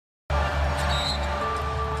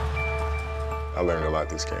I learned a lot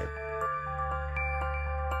this game.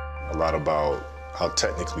 A lot about how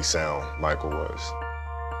technically sound Michael was.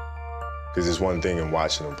 Because it's one thing in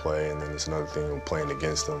watching him play, and then it's another thing in playing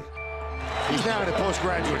against him. He's now in a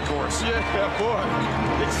postgraduate course. Yeah, boy.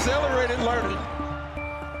 Accelerated learning.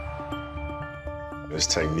 His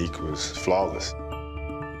technique was flawless.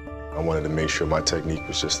 I wanted to make sure my technique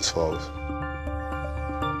was just as flawless.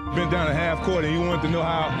 Been down at half court, and he wanted to know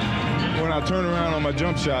how, when I turn around on my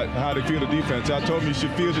jump shot, how to feel the defense. I told him you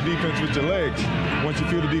should feel the defense with your legs. Once you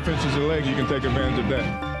feel the defense with your legs, you can take advantage of that.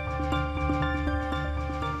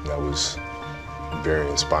 That was very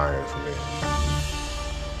inspiring for me.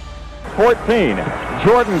 14,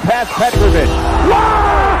 Jordan past Petrovic.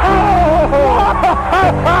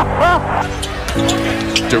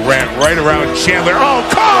 Durant right around Chandler. Oh,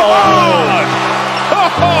 come on! Oh,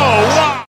 wow!